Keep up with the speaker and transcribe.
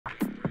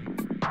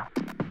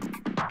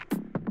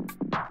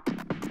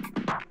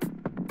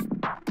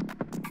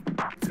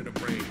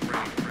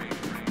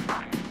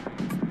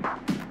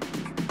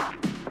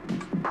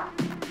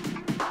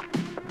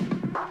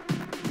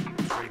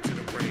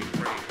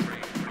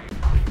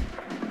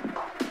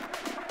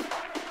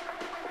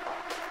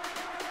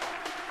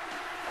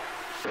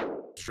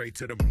Straight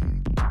to the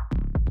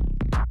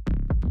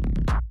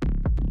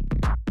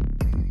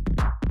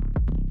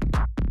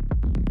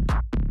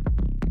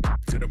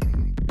to the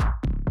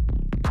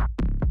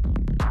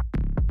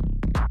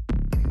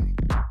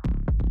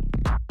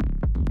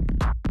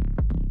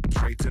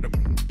straight to the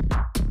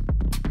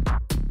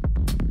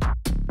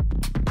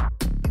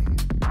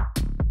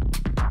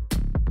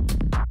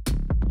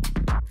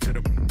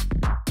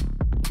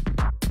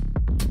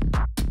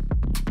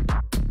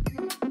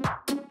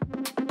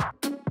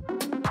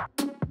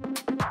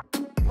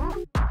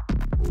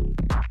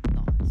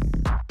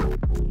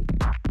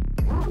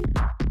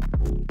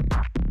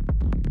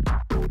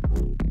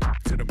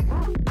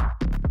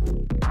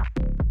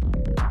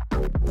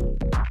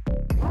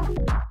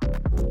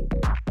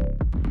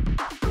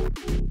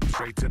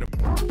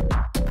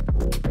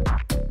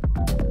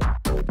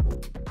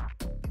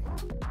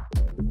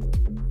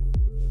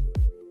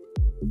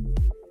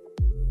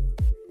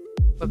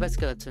Wither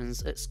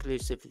skeletons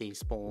exclusively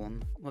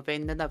spawn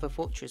within the Nether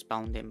Fortress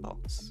bounding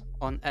box,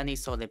 on any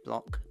solid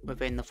block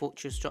within the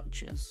fortress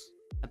structures.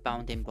 A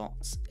bounding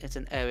box is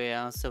an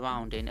area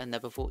surrounding a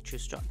Nether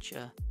Fortress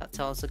structure that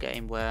tells the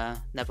game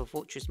where Nether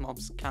Fortress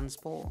mobs can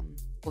spawn.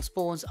 For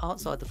spawns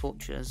outside the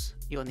fortress,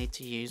 you'll need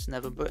to use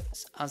Nether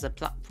bricks as a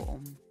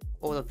platform.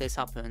 All of this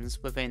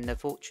happens within the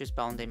fortress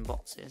bounding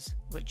boxes,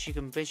 which you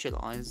can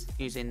visualize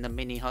using the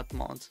mini HUD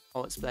mod.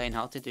 I'll explain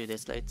how to do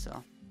this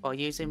later. By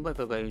using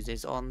wither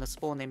roses on the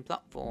spawning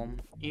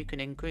platform, you can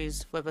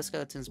increase wither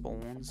skeleton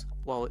spawns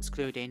while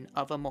excluding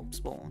other mob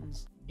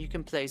spawns. You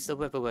can place the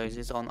wither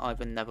roses on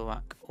either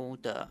netherrack or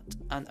dirt,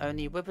 and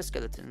only wither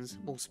skeletons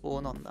will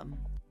spawn on them.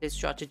 This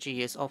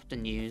strategy is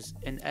often used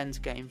in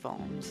endgame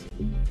farms.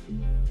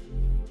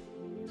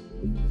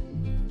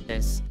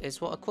 This is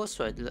what a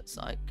crossroad looks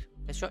like,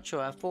 a structure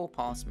where 4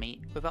 paths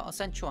meet without a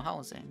central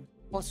housing.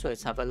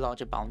 Crossroads have a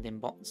larger bounding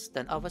box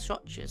than other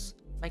structures,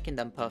 making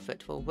them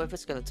perfect for wither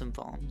skeleton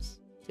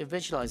farms. To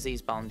visualize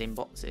these bounding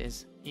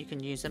boxes, you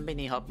can use a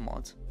mini hub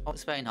mod. I'll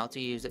explain how to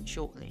use it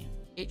shortly.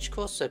 Each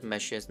crossroad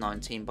measures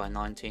 19 by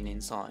 19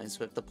 in size,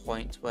 with the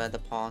point where the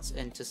paths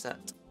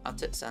intersect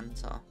at its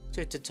center.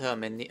 To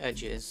determine the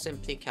edges,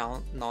 simply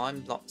count 9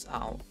 blocks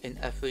out in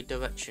every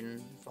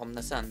direction from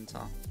the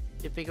center.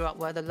 To figure out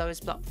where the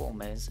lowest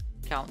platform is,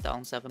 count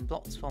down 7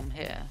 blocks from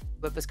here.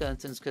 Wither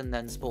skeletons can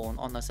then spawn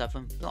on the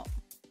 7th block.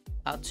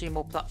 Add 2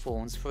 more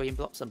platforms 3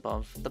 blocks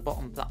above the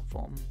bottom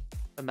platform.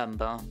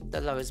 Remember, the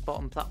lowest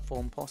bottom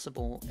platform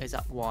possible is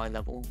at Y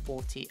level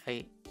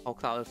 48. I'll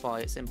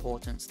clarify its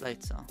importance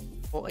later.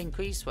 For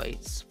increased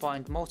rates,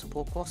 find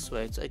multiple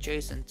crossroads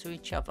adjacent to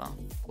each other.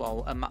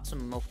 While a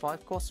maximum of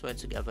 5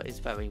 crossroads together is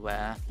very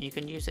rare, you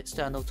can use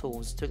external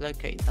tools to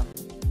locate them.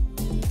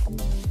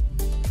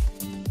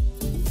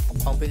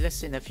 I'll be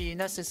listing a few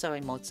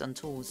necessary mods and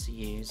tools to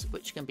use,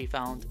 which can be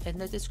found in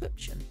the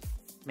description.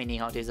 Mini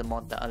HUD is a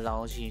mod that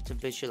allows you to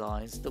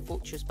visualize the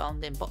fortress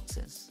bounding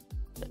boxes.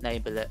 To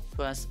enable it,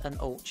 press an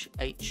Alt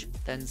H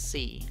then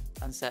C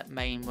and set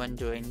main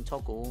rendering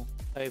toggle,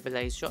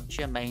 overlay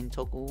structure main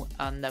toggle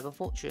and Nether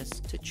Fortress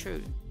to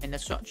true. In the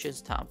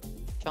structures tab,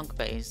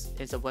 Chunkbase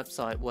is a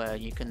website where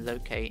you can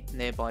locate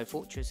nearby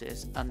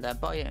fortresses and their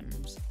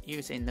biomes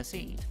using the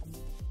seed.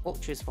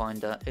 Fortress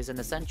Finder is an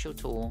essential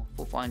tool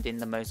for finding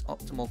the most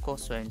optimal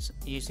crossroads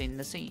using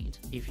the seed.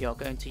 If you are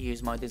going to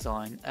use my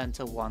design,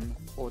 enter 1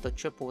 for the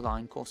triple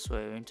line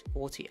crossroad,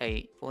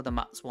 48 for the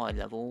max Y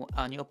level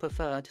and your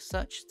preferred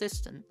search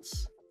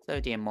distance.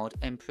 Sodium mod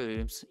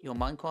improves your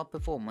Minecraft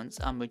performance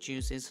and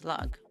reduces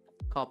lag.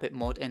 Carpet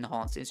mod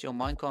enhances your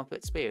Minecraft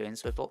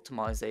experience with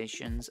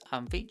optimizations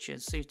and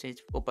features suited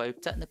for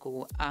both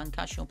technical and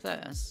casual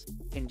players.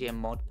 Indian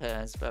mod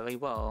pairs very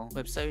well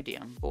with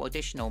Sodium for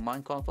additional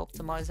Minecraft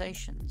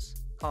optimizations.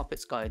 Carpet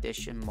Sky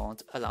Edition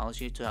mod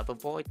allows you to have a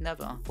void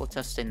nether for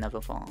testing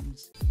nether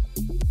farms.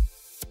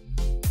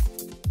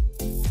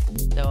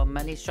 There are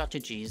many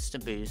strategies to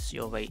boost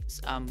your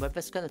rates and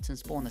wither skeleton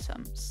spawn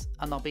attempts,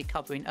 and I'll be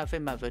covering every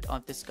method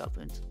I've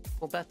discovered.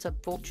 For better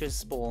fortress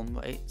spawn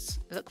rates,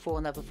 look for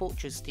another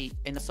fortress deep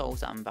in the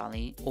Soulsand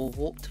Valley or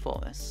Warped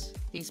Forest.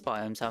 These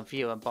biomes have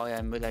fewer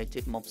biome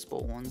related mob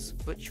spawns,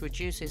 which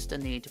reduces the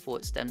need for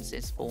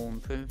extensive spawn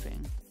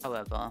proofing.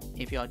 However,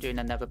 if you are doing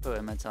a nether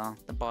perimeter,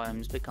 the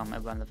biomes become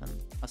irrelevant,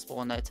 as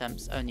spawn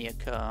attempts only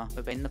occur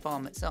within the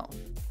farm itself.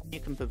 You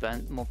can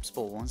prevent mob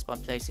spawns by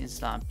placing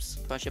slabs,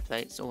 pressure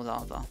plates or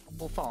lava.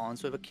 For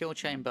farms with a kill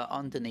chamber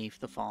underneath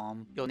the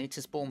farm, you'll need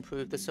to spawn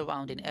proof the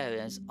surrounding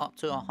areas up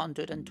to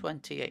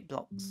 128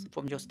 blocks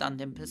from your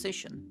standing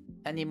position.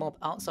 Any mob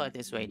outside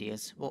this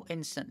radius will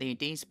instantly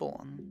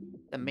despawn.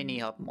 The mini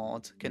hub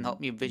mod can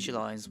help you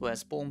visualize where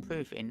spawn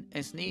proofing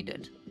is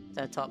needed.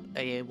 Set up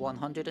a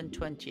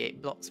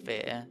 128 block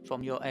sphere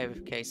from your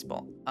AFK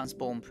spot and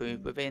spawn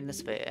proof within the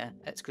sphere,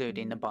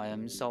 excluding the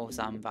biomes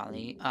Soulsand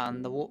Valley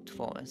and the Warped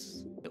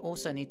Forest. You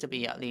also need to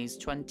be at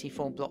least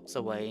 24 blocks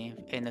away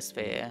in the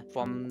sphere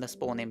from the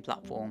spawning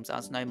platforms,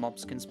 as no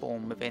mobs can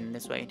spawn within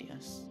this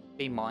radius.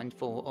 Be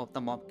mindful of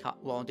the mob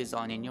cut while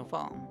designing your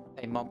farm.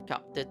 A mob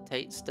cap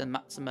dictates the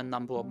maximum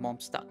number of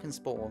mobs that can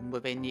spawn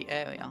within the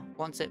area.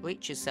 Once it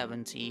reaches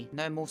 70,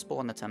 no more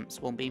spawn attempts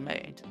will be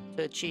made.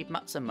 To achieve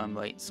maximum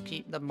rates,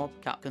 keep the mob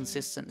cap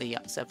consistently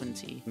at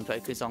 70 and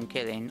focus on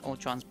killing or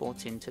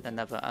transporting to the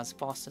nether as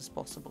fast as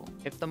possible.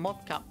 If the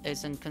mob cap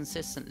isn't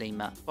consistently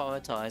met,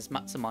 prioritize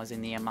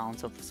maximizing the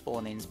amount of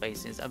spawning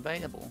spaces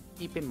available.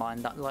 Keep in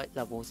mind that light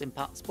levels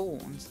impact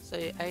spawns,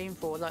 so aim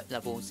for light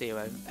level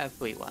 0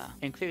 everywhere,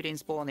 including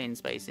spawning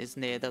spaces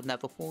near the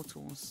nether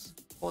portals.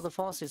 For the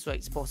fastest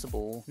rates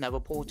possible, nether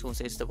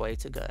portals is the way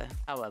to go.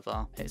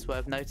 However, it's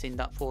worth noting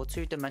that for a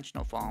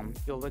two-dimensional farm,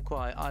 you'll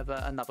require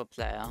either another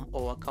player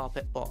or a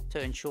carpet bot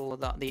to ensure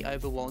that the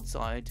overworld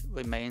side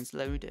remains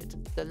loaded.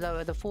 The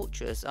lower the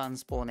fortress and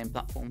spawning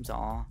platforms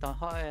are, the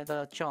higher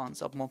the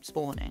chance of mob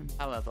spawning.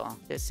 However,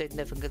 this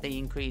significantly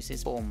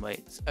increases spawn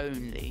rates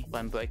only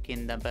when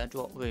breaking the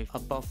bedrock roof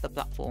above the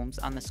platforms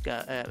and the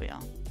skirt area.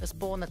 The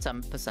spawn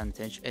attempt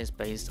percentage is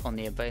based on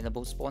the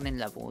available spawning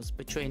levels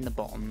between the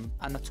bottom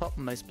and the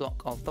topmost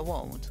block of the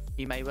world.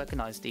 You may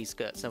recognize these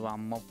skirts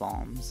around mob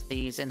farms.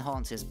 These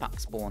enhances pack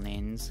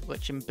spawnings,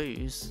 which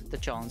boosts the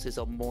chances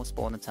of more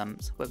spawn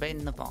attempts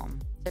within the farm.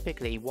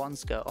 Typically, one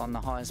skirt on the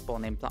highest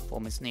spawning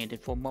platform is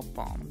needed for mob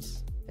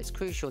farms. It's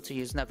crucial to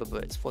use nether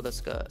bricks for the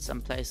skirts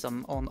and place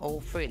them on all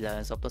 3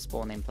 layers of the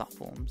spawning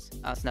platforms,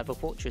 as nether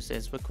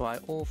fortresses require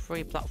all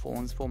 3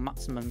 platforms for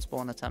maximum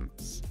spawn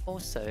attempts.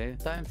 Also,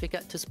 don't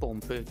forget to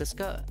spawn-proof the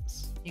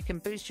skirts. You can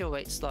boost your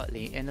rate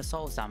slightly in the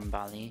Soul Sand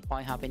Valley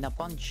by having a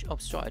bunch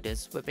of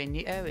striders within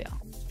the area.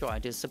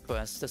 Striders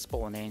suppress the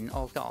spawning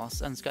of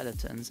ghast and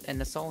skeletons in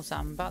the Soul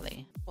Sand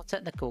Valley. For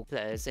technical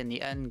players in the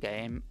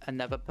endgame, a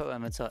nether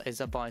perimeter is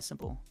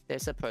advisable.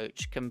 This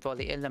approach can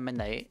fully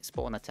eliminate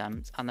spawn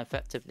attempts and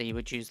effectively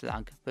reduce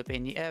lag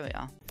within the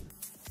area.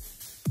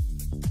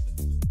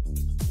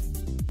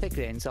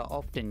 Piglins are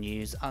often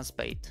used as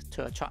bait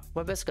to attract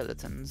wither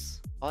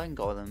skeletons. Iron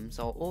golems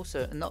are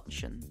also an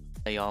option.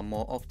 They are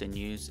more often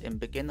used in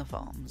beginner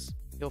farms.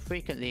 You'll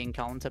frequently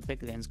encounter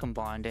piglins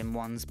combined in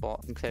one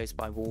spot enclosed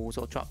by walls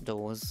or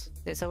trapdoors.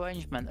 This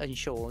arrangement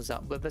ensures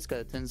that wither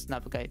skeletons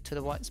navigate to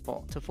the right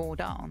spot to fall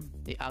down.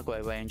 The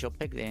aggro range of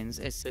piglins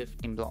is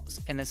 15 blocks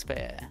in a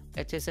sphere.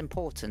 It is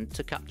important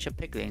to capture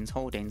piglins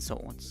holding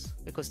swords,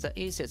 because they're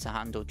easier to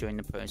handle during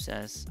the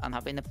process, and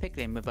having a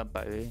piglin with a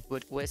bow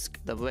would risk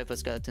the wither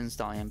skeletons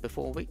dying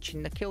before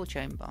reaching the kill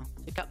chamber.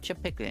 To capture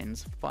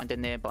piglins, find a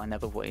nearby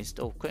nether waste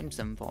or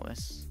crimson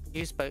forest.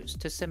 Use boats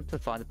to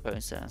simplify the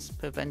process,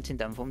 preventing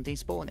them from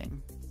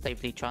despawning.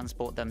 Safely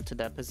transport them to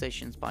their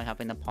positions by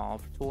having a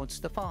path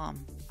towards the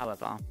farm.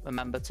 However,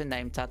 remember to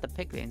name tag the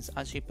piglins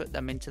as you put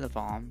them into the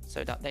farm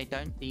so that they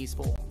don't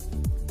despawn.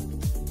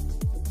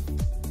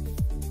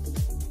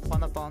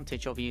 One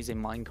advantage of using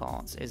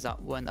minecarts is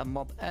that when a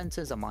mob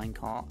enters a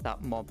minecart,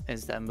 that mob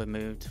is then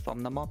removed from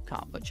the mob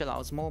cap, which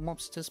allows more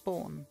mobs to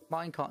spawn.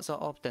 Minecarts are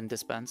often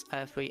dispensed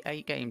every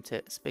 8 game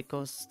ticks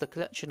because the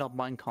collection of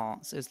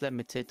minecarts is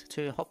limited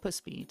to hopper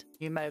speed.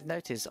 You may have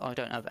noticed I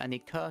don't have any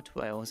curved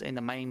rails in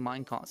the main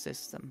minecart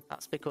system.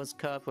 That's because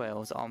curved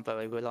rails aren't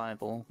very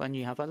reliable when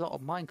you have a lot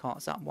of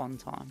minecarts at one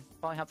time.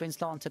 By having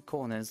slanted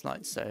corners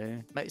like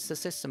so, makes the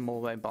system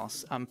more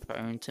robust and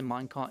prone to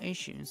minecart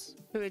issues.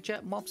 To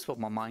eject mobs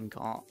from a minecart,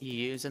 you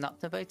use an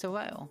activator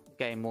rail. The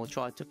game will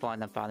try to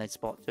find a valid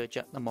spot to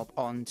eject the mob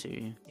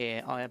onto.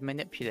 Here I have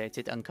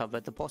manipulated and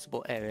covered the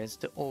possible areas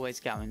to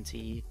always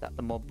guarantee that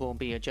the mob will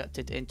be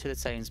ejected into the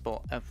same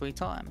spot every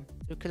time.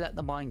 To collect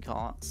the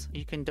minecarts,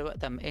 you can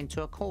direct them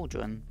into a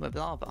cauldron with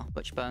lava,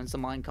 which burns the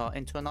minecart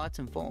into an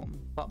item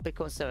form. But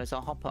because there is a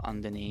hopper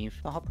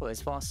underneath, the hopper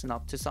is fast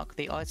enough to suck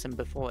the item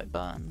before it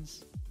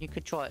burns. You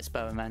could try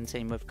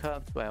experimenting with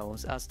curved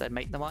rails as they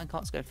make the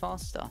minecarts go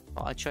faster,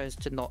 but I chose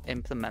to not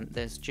implement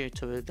this due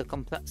to the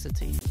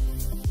complexity.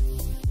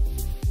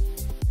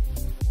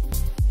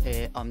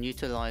 Here I'm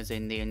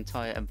utilising the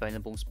entire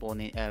available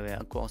spawning area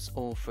across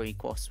all 3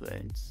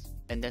 crossroads.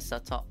 In this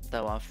setup,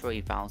 there are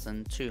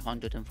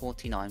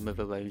 3,249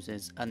 wither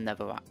roses and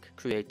netherrack,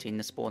 creating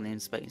the spawning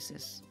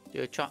spaces.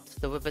 To attract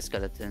the wither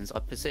skeletons, I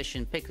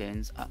position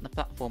piglins at the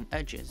platform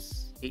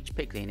edges. Each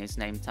piglin is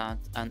name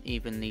tagged and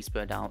evenly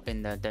spread out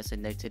in their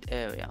designated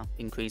area,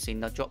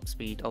 increasing the drop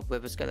speed of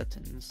wither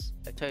skeletons.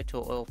 A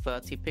total of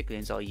 30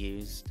 piglins are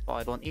used,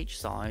 5 on each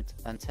side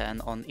and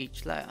 10 on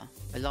each layer.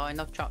 A line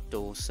of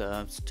trapdoors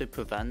serves to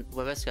prevent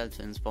wither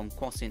skeletons from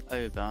crossing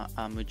over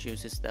and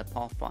reduces their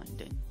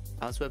pathfinding.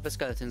 As wither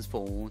skeletons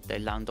fall, they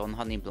land on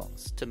honey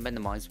blocks to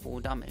minimize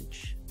fall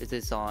damage. The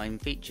design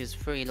features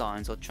 3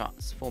 lines of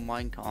tracks for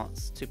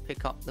minecarts to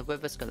pick up the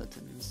wither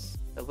skeletons.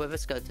 The wither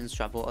skeletons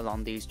travel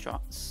along these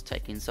tracks,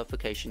 taking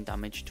suffocation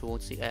damage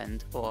towards the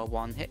end for a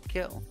one-hit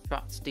kill.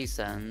 Tracks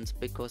descend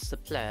because the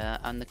player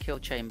and the kill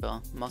chamber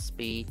must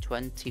be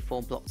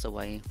 24 blocks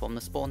away from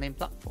the spawning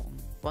platform.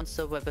 Once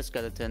the wither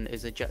skeleton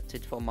is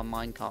ejected from a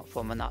minecart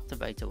from an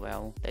activator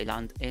rail, they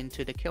land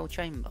into the kill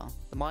chamber.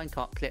 The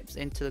minecart clips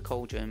into the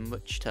cauldron,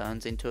 which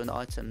turns into an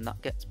item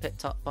that gets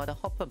picked up by the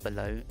hopper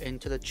below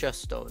into the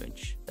chest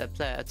storage. The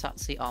player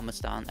attacks the armor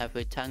stand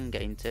every 10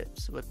 game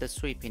ticks with the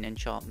sweeping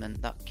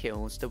enchantment that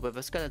kills the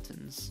wither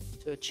skeletons.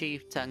 To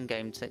achieve 10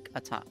 game tick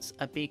attacks,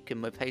 a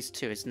beacon with haste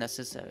 2 is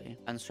necessary,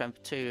 and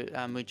strength 2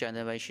 and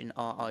regeneration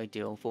are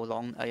ideal for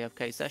long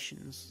AFK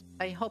sessions.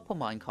 A hopper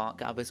minecart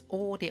gathers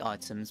all the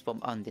items from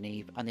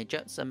underneath and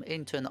ejects them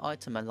into an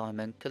item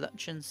alignment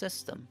collection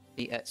system.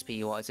 The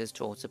XP rises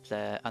towards the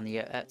player and the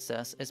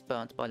excess is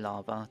burnt by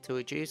lava to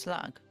reduce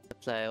lag. The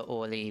player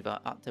or lever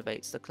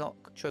activates the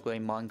clock,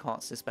 triggering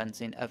minecart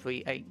dispensing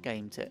every 8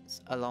 game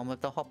ticks, along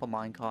with the hopper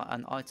minecart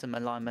and item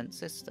alignment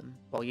system.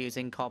 While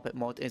using carpet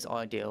mod is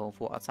ideal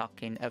for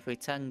attacking every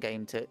 10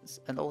 game ticks,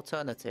 an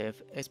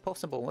alternative is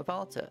possible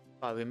without it.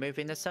 By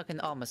removing the second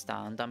armor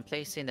stand and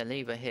placing the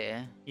lever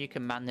here, you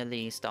can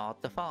manually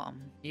start the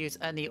farm. Use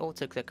any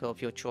auto clicker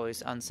of your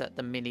choice and set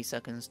the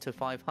milliseconds to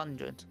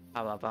 500.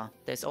 However,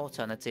 this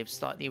alternative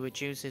slightly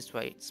reduces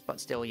rates but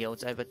still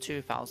yields over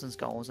 2,000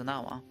 skulls an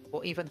hour.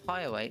 For even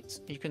higher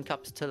rates, you can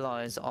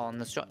capitalize on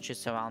the structures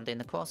surrounding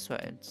the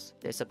crossroads.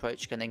 This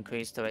approach can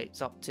increase the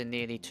rates up to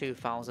nearly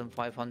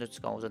 2,500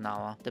 skulls an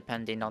hour,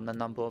 depending on the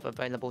number of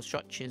available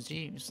structures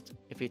used.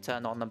 If you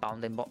turn on the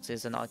bounding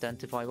boxes and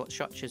identify what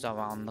structures are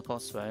around the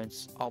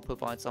crossroads, I'll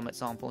provide some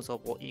examples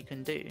of what you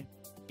can do.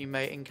 You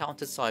may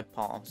encounter side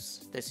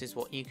paths. This is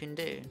what you can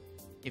do.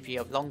 If you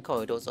have long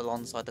corridors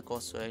alongside the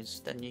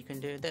crossroads, then you can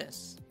do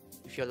this.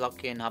 If you're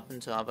lucky and happen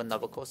to have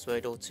another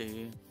crossroad or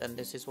two, then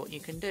this is what you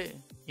can do.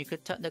 You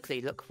could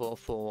technically look for a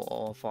 4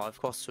 or 5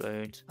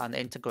 crossroad and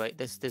integrate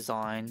this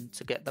design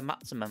to get the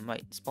maximum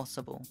rates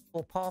possible.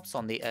 For paths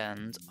on the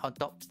end,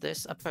 adopt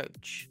this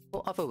approach.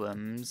 For other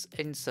rooms,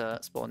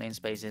 insert spawning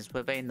spaces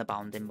within the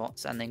bounding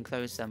box and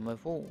enclose them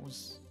with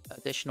walls.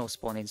 Additional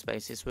spawning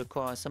spaces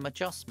require some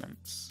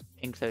adjustments.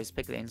 Enclose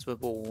piglins with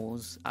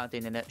walls,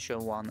 adding an extra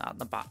one at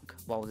the back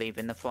while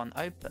leaving the front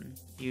open.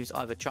 Use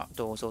either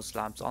trapdoors or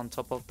slabs on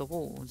top of the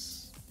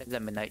walls.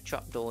 Eliminate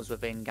trapdoors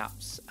within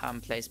gaps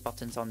and place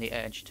buttons on the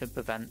edge to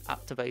prevent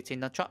activating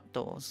the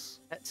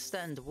trapdoors.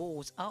 Extend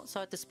walls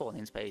outside the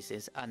spawning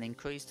spaces and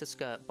increase the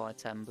skirt by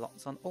 10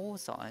 blocks on all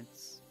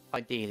sides.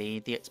 Ideally,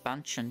 the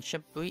expansion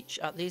should reach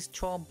at least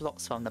 12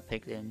 blocks from the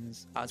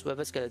piglins, as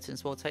wither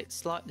skeletons will take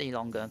slightly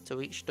longer to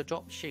reach the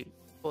drop chute.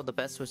 For the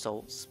best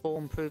results,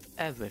 spawn-proof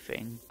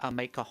everything and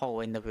make a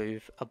hole in the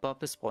roof above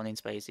the spawning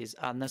spaces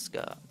and the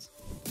skirt.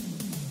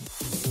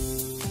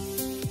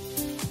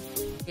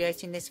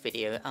 Creating this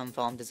video and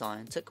farm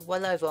design took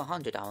well over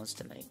 100 hours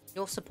to make.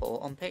 Your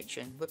support on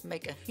Patreon would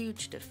make a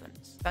huge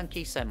difference. Thank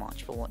you so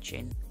much for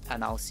watching,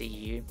 and I'll see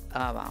you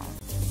around.